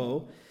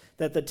know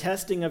that the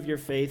testing of your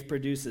faith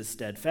produces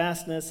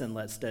steadfastness, and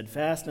let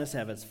steadfastness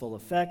have its full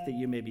effect, that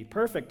you may be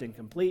perfect and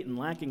complete and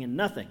lacking in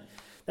nothing.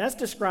 That's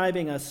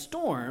describing a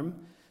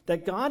storm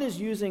that God is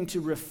using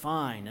to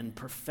refine and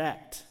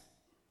perfect.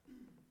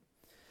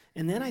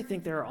 And then I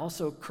think there are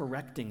also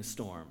correcting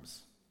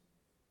storms.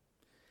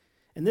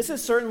 And this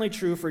is certainly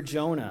true for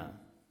Jonah.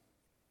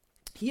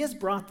 He has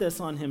brought this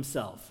on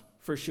himself,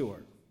 for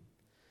sure.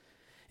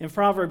 In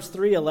Proverbs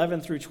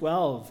 3:11 through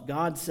 12,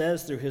 God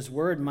says through his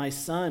word, "My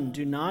son,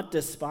 do not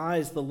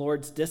despise the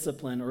Lord's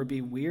discipline or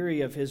be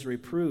weary of his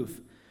reproof.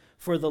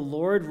 For the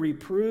Lord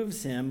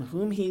reproves him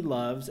whom he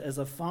loves as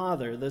a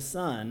father the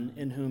son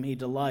in whom he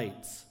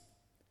delights."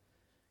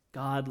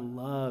 God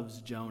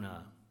loves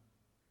Jonah.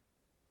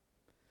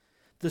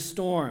 The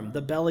storm,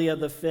 the belly of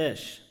the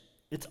fish,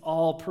 it's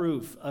all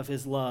proof of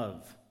his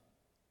love.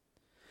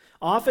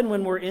 Often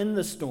when we're in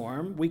the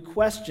storm, we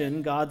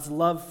question God's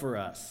love for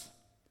us.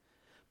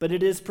 But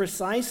it is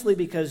precisely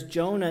because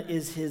Jonah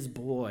is his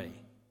boy,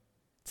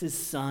 it's his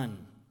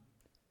son,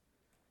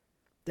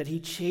 that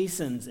he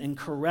chastens and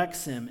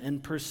corrects him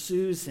and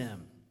pursues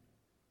him.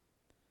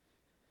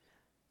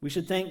 We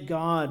should thank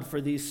God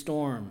for these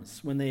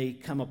storms when they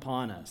come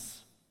upon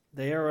us.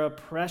 They are a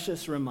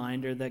precious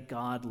reminder that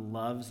God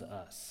loves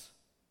us.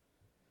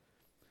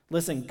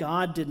 Listen,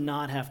 God did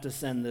not have to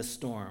send this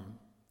storm.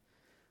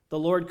 The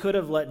Lord could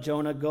have let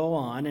Jonah go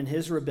on in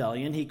his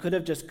rebellion. He could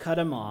have just cut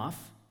him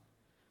off.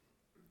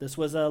 This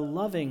was a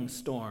loving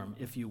storm,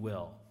 if you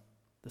will.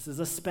 This is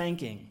a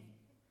spanking.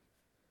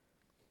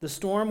 The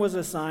storm was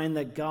a sign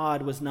that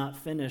God was not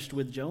finished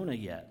with Jonah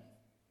yet.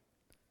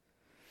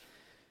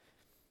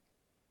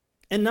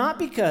 And not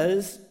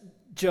because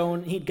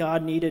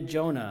God needed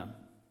Jonah.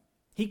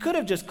 He could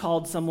have just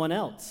called someone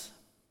else.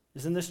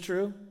 Isn't this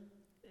true?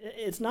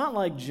 It's not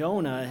like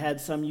Jonah had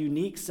some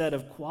unique set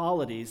of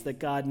qualities that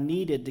God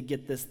needed to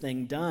get this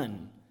thing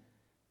done.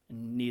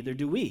 And neither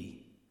do we.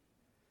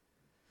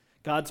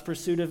 God's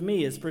pursuit of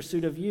me, his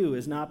pursuit of you,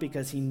 is not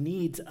because he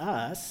needs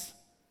us.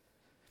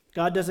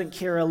 God doesn't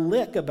care a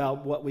lick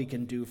about what we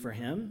can do for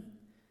him.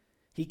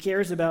 He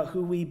cares about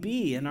who we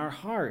be in our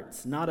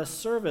hearts, not a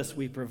service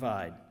we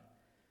provide.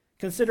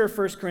 Consider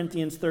 1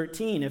 Corinthians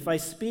 13. "If I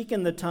speak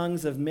in the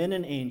tongues of men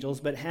and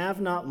angels, but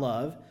have not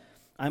love,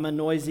 I'm a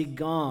noisy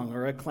gong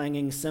or a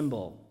clanging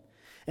cymbal.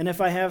 And if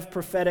I have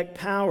prophetic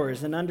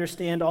powers and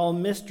understand all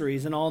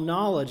mysteries and all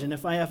knowledge, and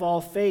if I have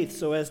all faith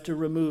so as to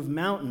remove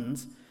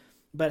mountains,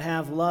 but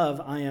have love,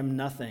 I am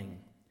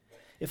nothing.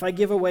 If I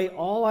give away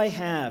all I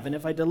have, and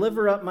if I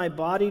deliver up my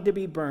body to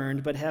be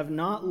burned, but have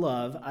not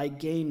love, I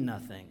gain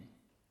nothing."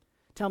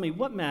 Tell me,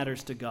 what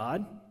matters to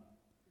God?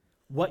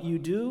 What you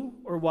do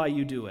or why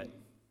you do it?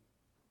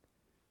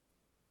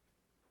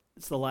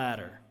 It's the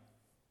latter.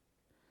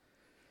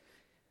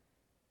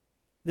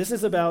 This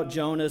is about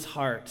Jonah's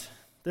heart.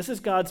 This is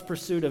God's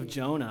pursuit of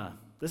Jonah.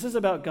 This is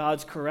about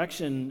God's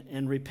correction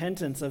and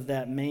repentance of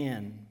that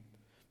man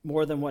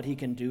more than what he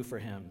can do for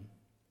him.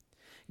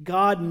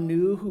 God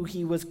knew who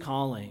he was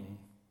calling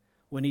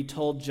when he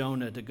told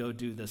Jonah to go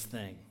do this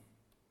thing.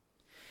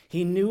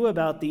 He knew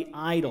about the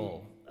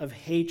idol of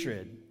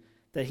hatred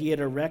that he had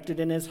erected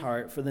in his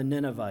heart for the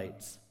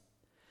Ninevites.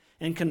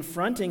 And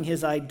confronting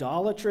his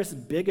idolatrous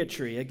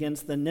bigotry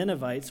against the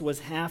Ninevites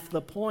was half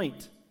the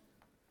point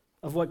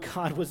of what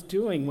God was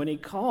doing when he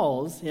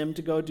calls him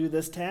to go do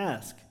this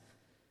task.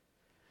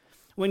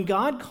 When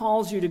God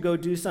calls you to go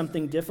do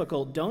something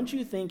difficult, don't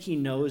you think he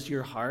knows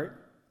your heart?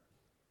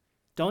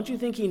 Don't you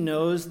think he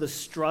knows the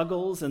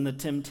struggles and the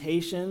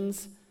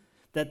temptations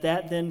that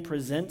then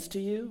presents to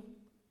you?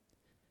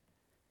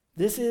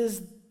 This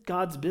is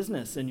God's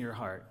business in your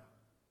heart.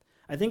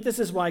 I think this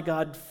is why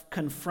God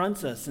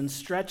confronts us and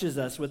stretches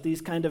us with these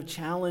kind of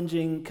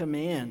challenging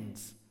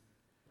commands,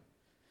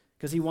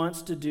 because he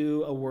wants to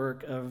do a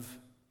work of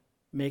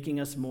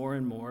making us more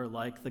and more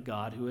like the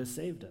God who has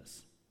saved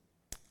us.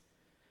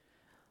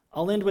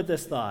 I'll end with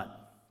this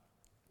thought.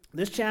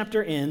 This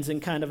chapter ends in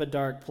kind of a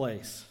dark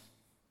place.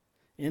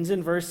 Ends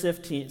in verse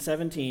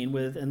 17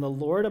 with, "And the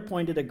Lord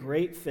appointed a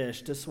great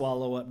fish to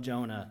swallow up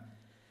Jonah.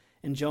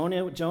 And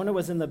Jonah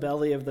was in the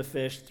belly of the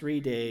fish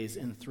 3 days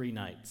and 3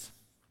 nights."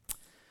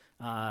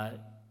 I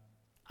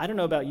don't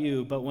know about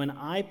you, but when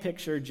I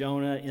picture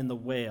Jonah in the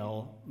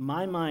whale,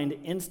 my mind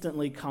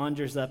instantly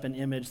conjures up an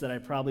image that I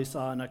probably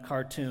saw in a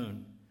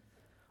cartoon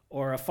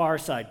or a Far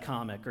Side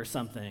comic or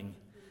something,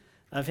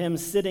 of him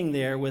sitting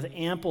there with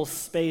ample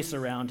space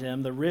around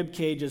him. The rib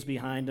cage is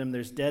behind him.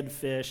 There's dead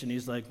fish, and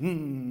he's like,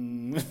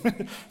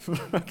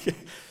 Okay.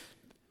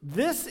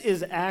 This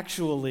is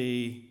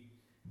actually,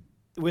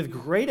 with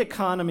great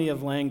economy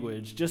of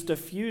language, just a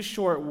few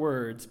short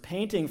words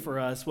painting for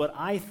us what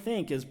I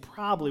think is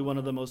probably one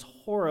of the most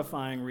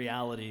horrifying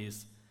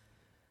realities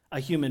a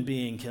human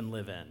being can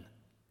live in.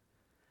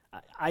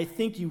 I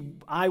think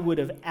I would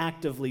have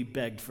actively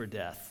begged for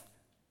death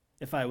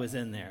if I was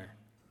in there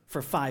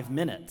for 5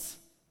 minutes,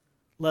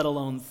 let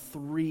alone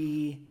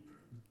 3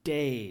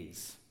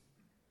 days.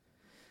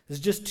 It's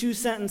just 2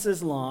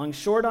 sentences long,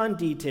 short on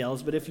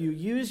details, but if you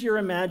use your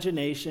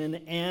imagination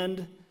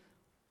and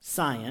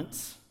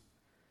science,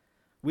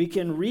 we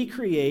can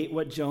recreate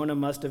what Jonah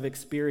must have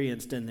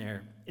experienced in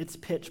there. It's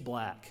pitch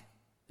black.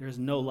 There's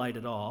no light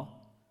at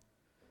all.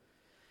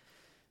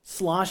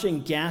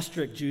 Sloshing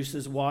gastric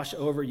juices wash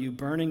over you,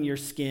 burning your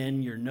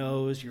skin, your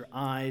nose, your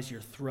eyes,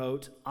 your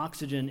throat.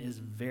 Oxygen is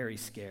very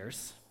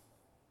scarce.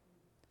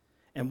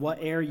 And what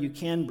air you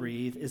can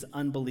breathe is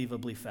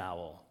unbelievably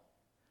foul.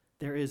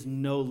 There is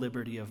no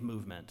liberty of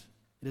movement.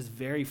 It is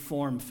very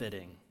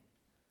form-fitting,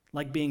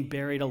 like being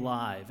buried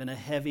alive in a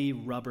heavy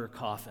rubber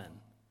coffin.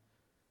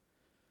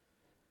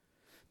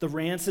 The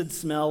rancid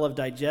smell of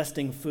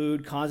digesting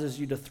food causes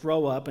you to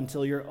throw up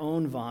until your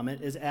own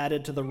vomit is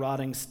added to the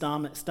rotting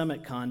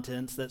stomach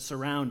contents that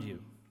surround you.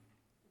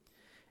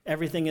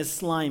 Everything is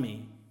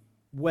slimy,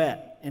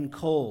 wet, and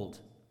cold.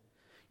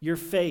 Your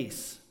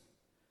face,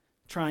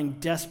 trying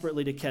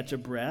desperately to catch a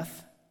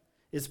breath,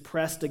 is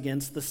pressed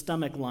against the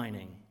stomach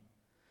lining.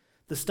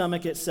 The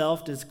stomach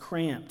itself is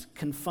cramped,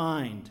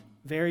 confined,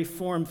 very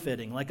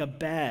form-fitting, like a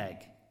bag.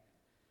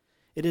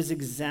 It is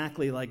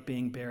exactly like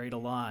being buried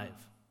alive.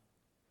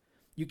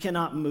 You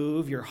cannot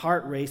move, your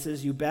heart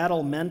races, you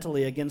battle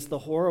mentally against the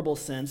horrible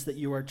sense that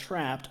you are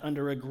trapped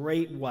under a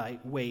great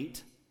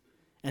weight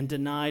and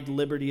denied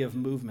liberty of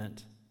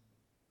movement.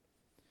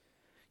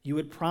 You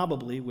would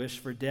probably wish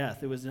for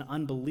death. It was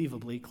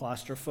unbelievably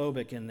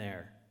claustrophobic in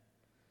there.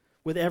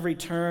 With every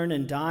turn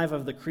and dive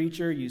of the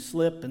creature, you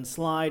slip and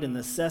slide in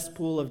the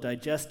cesspool of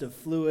digestive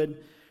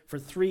fluid. For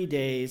 3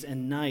 days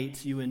and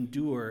nights you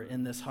endure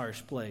in this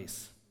harsh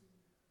place.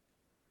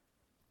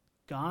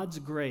 God's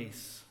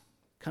grace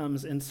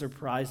comes in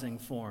surprising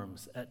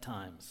forms at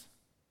times.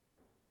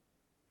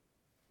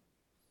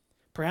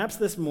 Perhaps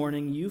this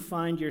morning you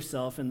find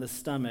yourself in the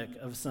stomach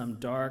of some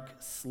dark,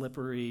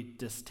 slippery,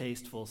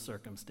 distasteful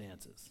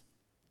circumstances.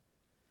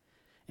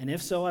 And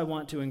if so, I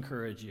want to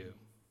encourage you.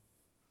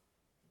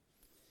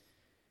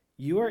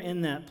 You are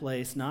in that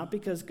place not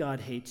because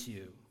God hates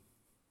you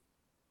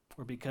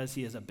or because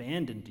he has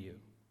abandoned you,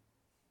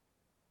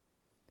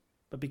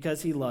 but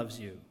because he loves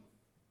you.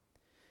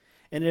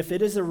 And if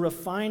it is a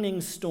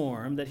refining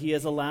storm that he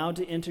has allowed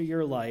to enter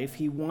your life,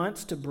 he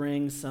wants to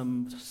bring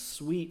some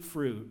sweet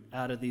fruit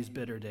out of these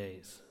bitter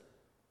days.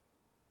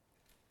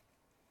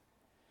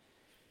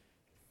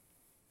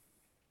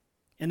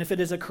 And if it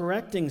is a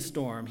correcting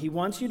storm, he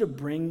wants to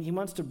bring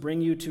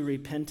you to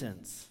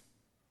repentance.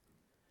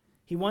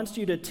 He wants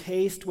you to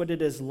taste what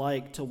it is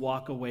like to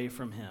walk away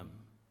from him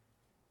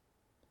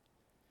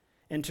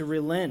and to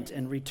relent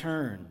and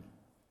return.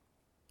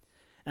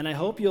 And I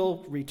hope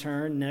you'll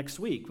return next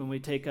week when we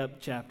take up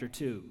chapter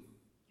 2.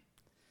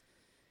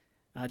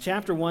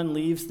 Chapter 1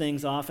 leaves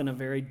things off in a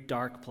very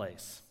dark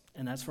place,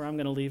 and that's where I'm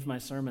going to leave my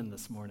sermon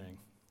this morning,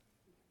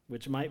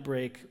 which might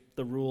break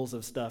the rules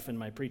of stuff in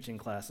my preaching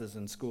classes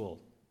in school,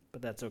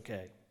 but that's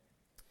okay.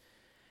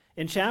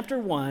 In chapter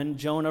 1,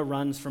 Jonah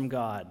runs from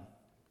God,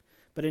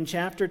 but in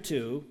chapter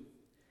 2,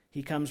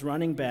 he comes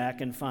running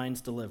back and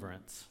finds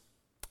deliverance.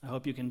 I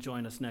hope you can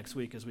join us next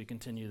week as we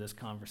continue this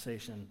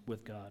conversation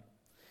with God.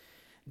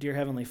 Dear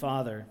Heavenly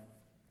Father,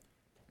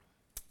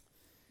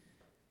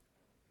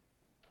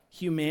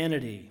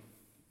 humanity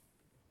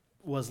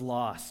was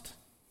lost.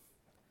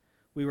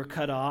 We were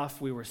cut off,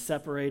 we were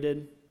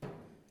separated,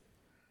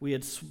 we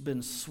had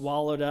been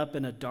swallowed up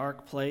in a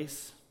dark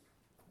place.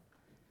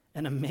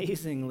 And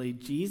amazingly,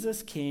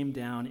 Jesus came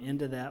down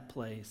into that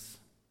place,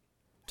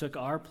 took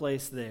our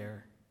place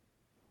there,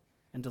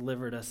 and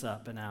delivered us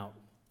up and out.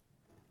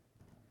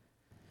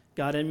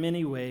 God, in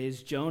many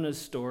ways,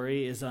 Jonah's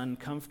story is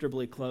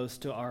uncomfortably close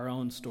to our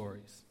own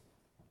stories.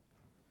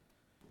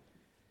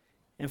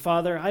 And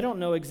Father, I don't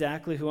know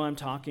exactly who I'm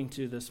talking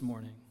to this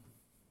morning.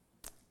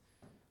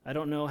 I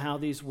don't know how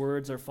these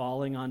words are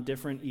falling on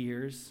different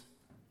ears.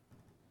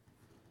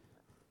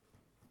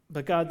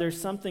 But God, there's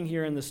something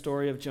here in the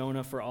story of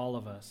Jonah for all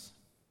of us.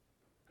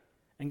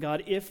 And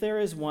God, if there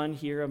is one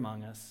here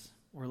among us,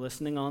 or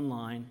listening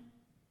online,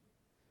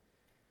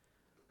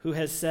 who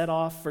has set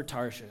off for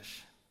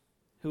Tarshish,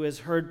 who has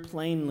heard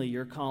plainly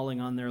your calling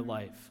on their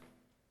life,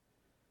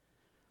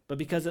 but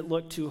because it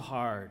looked too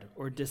hard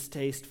or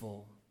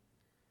distasteful,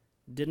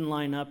 didn't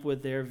line up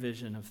with their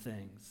vision of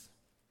things.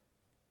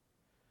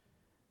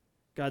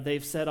 God,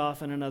 they've set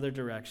off in another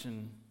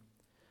direction.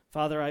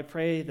 Father, I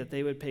pray that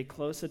they would pay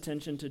close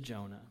attention to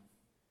Jonah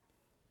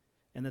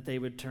and that they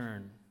would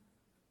turn,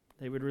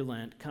 they would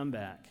relent, come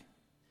back,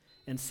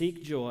 and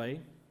seek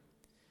joy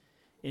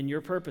in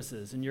your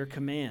purposes and your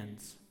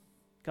commands.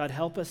 God,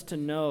 help us to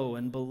know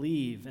and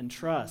believe and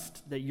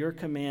trust that your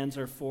commands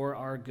are for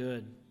our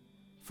good,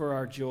 for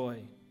our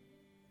joy.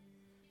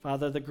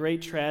 Father, the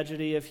great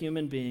tragedy of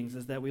human beings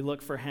is that we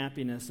look for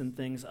happiness in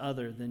things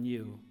other than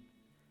you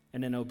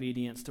and in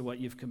obedience to what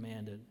you've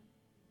commanded.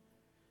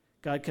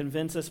 God,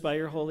 convince us by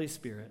your Holy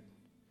Spirit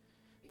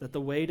that the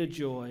way to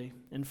joy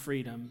and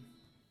freedom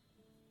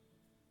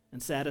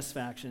and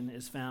satisfaction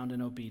is found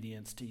in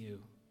obedience to you.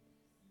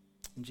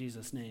 In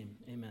Jesus' name,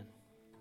 amen.